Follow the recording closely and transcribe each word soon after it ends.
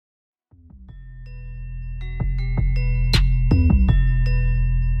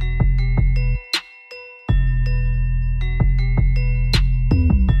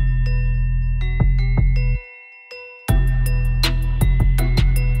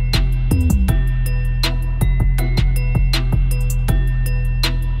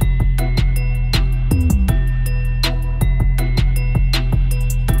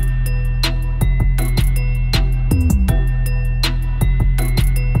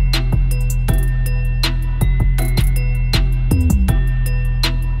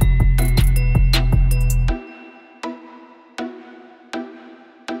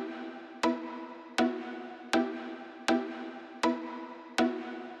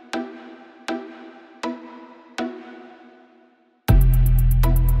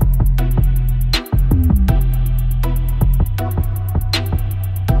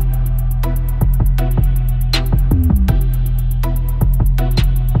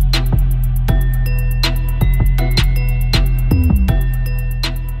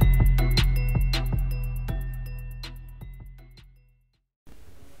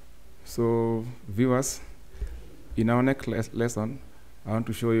viewers, in our next lesson, I want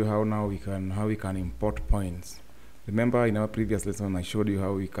to show you how now we can import points. Remember, in our previous lesson, I showed you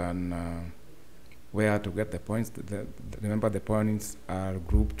how we can where to get the points. Remember, the points are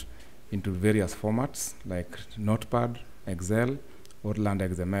grouped into various formats like Notepad, Excel, or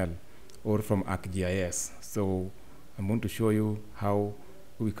LandXML, or from ArcGIS. So I'm going to show you how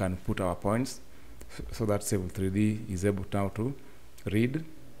we can put our points so that Civil 3D is able now to read,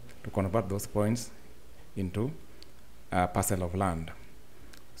 to convert those points into a parcel of land.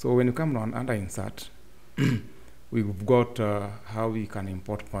 So when you come on under Insert, we've got how we can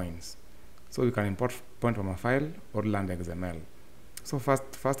import points. So we can import point from a file or LandXML. So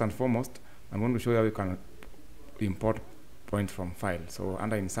first and foremost, I'm going to show you how we can import point from file. So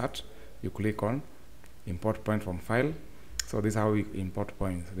under Insert, you click on Import Point from File. So this is how we import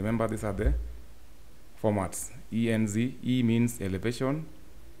points. Remember, these are the formats. ENZ, E means elevation,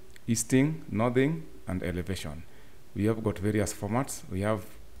 easting, northing, and elevation. We have got various formats. We have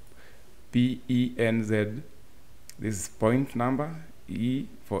PENZ, this is point number, E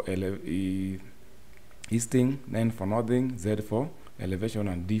for easting, N for northing, Z for elevation,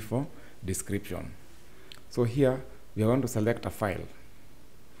 and D for description. So here, we are going to select a file.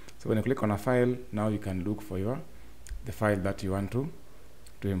 So when you click on a file, now you can look for the file that you want to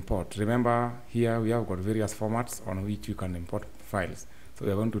import. Remember, here we have got various formats on which you can import files. So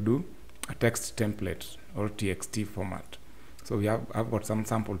we are going to do a text template or TXT format. So I've got some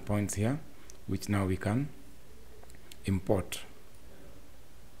sample points here, which now we can import.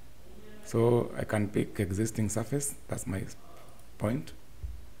 So I can pick existing surface. That's my point.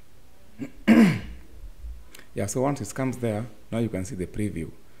 Yeah, so once it comes there, now you can see the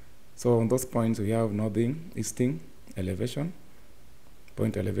preview. So on those points, we have northing, easting, elevation,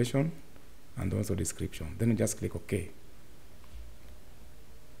 point elevation, and also description. Then you just click OK.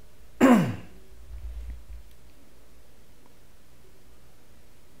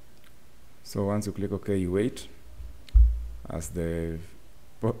 So once you click OK, you wait as the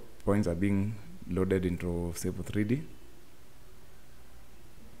points are being loaded into Civil 3D.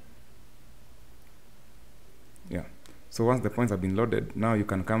 Yeah. So once the points have been loaded, now you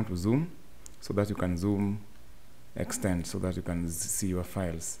can come to zoom so that you can zoom, extend so that you can see your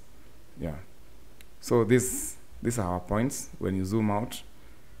files. Yeah. So these are our points when you zoom out.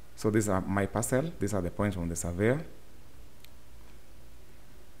 So these are my parcel. These are the points from the surveyor.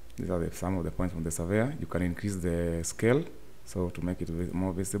 These are some of the points from the surveyor. You can increase the scale so to make it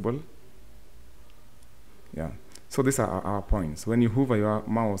more visible. Yeah. So these are our points. When you hover your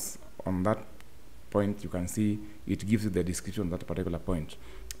mouse on that point, you can see it gives you the description of that particular point.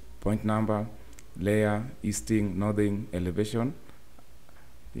 Point number, layer, easting, northing, elevation.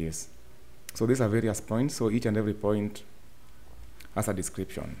 Yes. So these are various points. So each and every point has a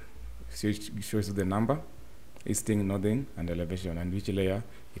description. So it shows you the number, easting, northing, and elevation, and which layer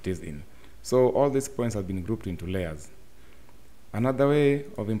it is in. So all these points have been grouped into layers. Another way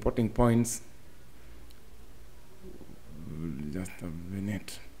of importing points, just a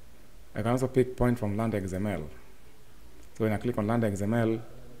minute. I can also pick point from LandXML. So when I click on LandXML,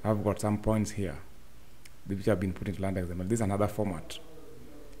 I've got some points here, which have been put into LandXML. This is another format.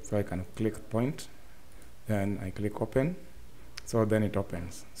 So I can click point, then I click open. So then it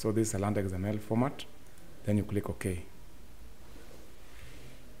opens. So this is a LandXML format. Then you click OK.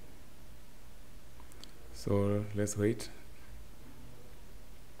 So let's wait.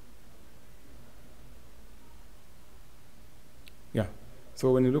 Yeah.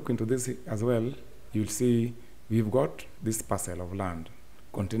 So when you look into this as well, you'll see we've got this parcel of land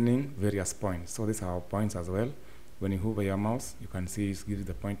containing various points. So these are our points as well. When you hover your mouse, you can see it gives you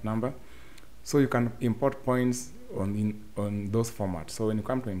the point number. So you can import points on those formats. So when you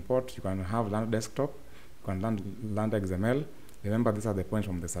come to import, you can have land desktop, you can LandXML. Remember, these are the points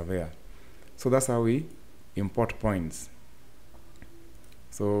from the surveyor. So that's how we import points.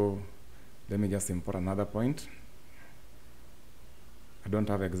 So let me just import another point. I don't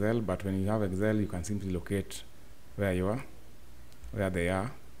have Excel, but when you have Excel, you can simply locate where you are, where they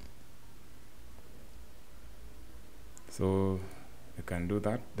are. So you can do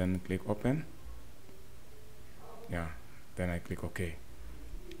that, then click open. Yeah, then I click OK.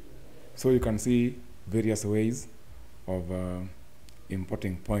 So you can see various ways of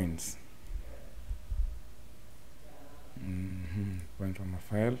importing points. Point from a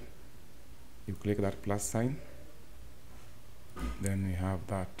file, you click that plus sign. Then we have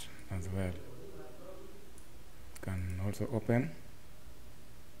that as well. Can also open.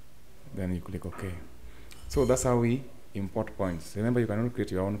 Then you click OK. So that's how we import points. Remember, you cannot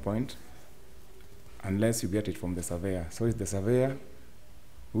create your own point unless you get it from the surveyor. So it's the surveyor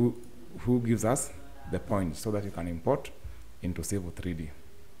who gives us the points so that you can import into Civil 3D.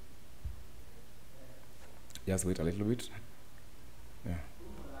 Just wait a little bit. Yeah.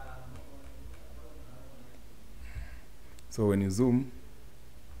 So when you zoom,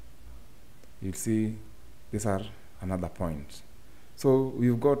 you'll see these are another point. So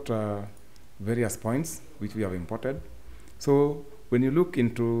we've got various points which we have imported. So when you look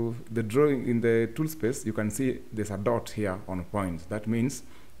into the drawing in the tool space, you can see there's a dot here on points. That means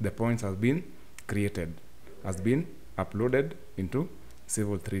the points has been created, has been uploaded into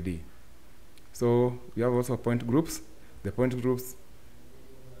Civil 3D. So we have also point groups. The point groups,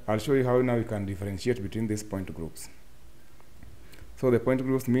 I'll show you how now you can differentiate between these point groups. So the point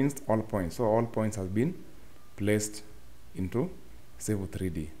groups means all points. So all points have been placed into Civil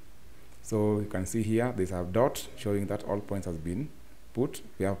 3D. So you can see here there's a dot showing that all points has been put.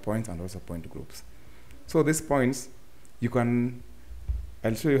 We have points and also point groups. So these points,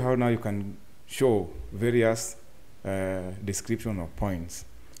 I'll show you how now you can show various description of points.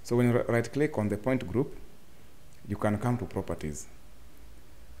 So when you right click on the point group, you can come to properties.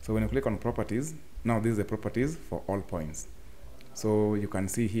 So when you click on properties, now this is the properties for all points. So you can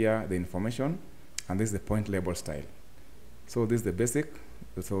see here the information, and this is the point label style. So this is the basic.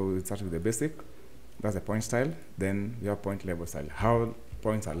 So it starts with the basic. That's the point style. Then you have point label style, how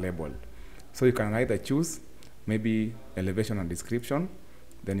points are labeled. So you can either choose maybe elevation and description.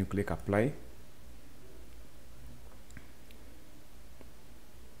 Then you click apply.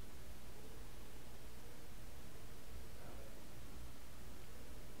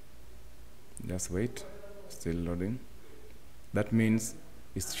 Just wait, still loading. That means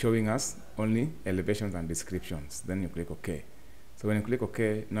it's showing us only elevations and descriptions. Then you click OK. So when you click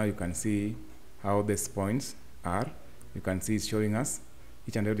OK, now you can see how these points are. You can see it's showing us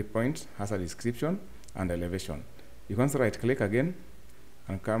each and every point has a description and elevation. You can also right click again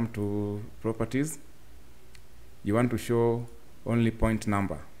and come to properties. You want to show only point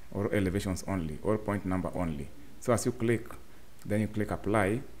number or elevations only or point number only. So as you click, then you click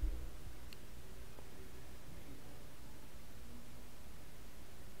apply.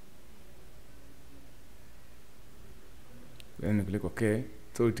 Then you click OK.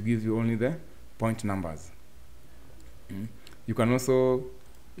 So it gives you only the point numbers. You can also,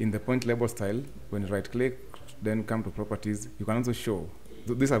 in the point label style, when you right click, then come to properties, you can also show,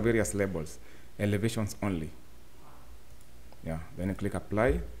 these are various labels, elevations only. Yeah, then you click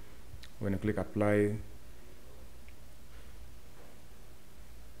apply. When you click apply,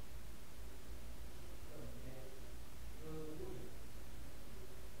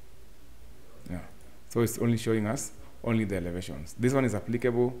 yeah, so it's only showing us only the elevations. This one is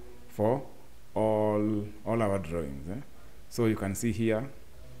applicable for all our drawings. So you can see here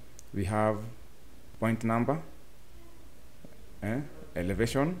we have point number,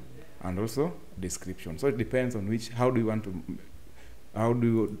 elevation, and also description. So it depends on how do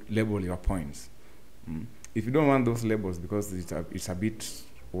you label your points. If you don't want those labels because it's a bit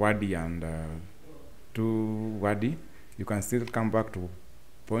wordy and too wordy, you can still come back to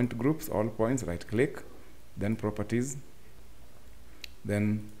point groups, all points, right click, then properties,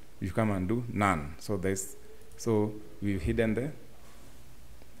 then you come and do none. So we've hidden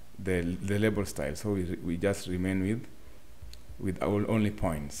the label style. So we just remain with our only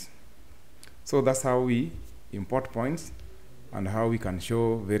points. So that's how we import points and how we can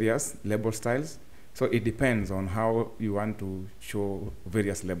show various label styles. So it depends on how you want to show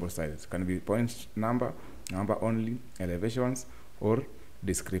various label styles. It can be point number only, elevations, or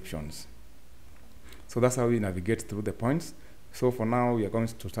descriptions. So that's how we navigate through the points. So for now, we are going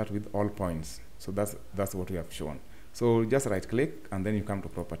to start with all points. So that's what we have shown. So just right click and then you come to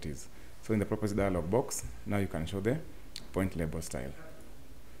properties. So in the properties dialog box, now you can show the point label style.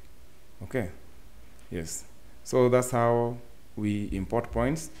 Okay, yes. So that's how we import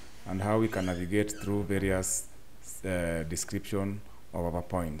points and how we can navigate through various description of our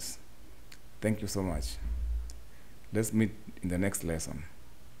points. Thank you so much. Let's meet in the next lesson.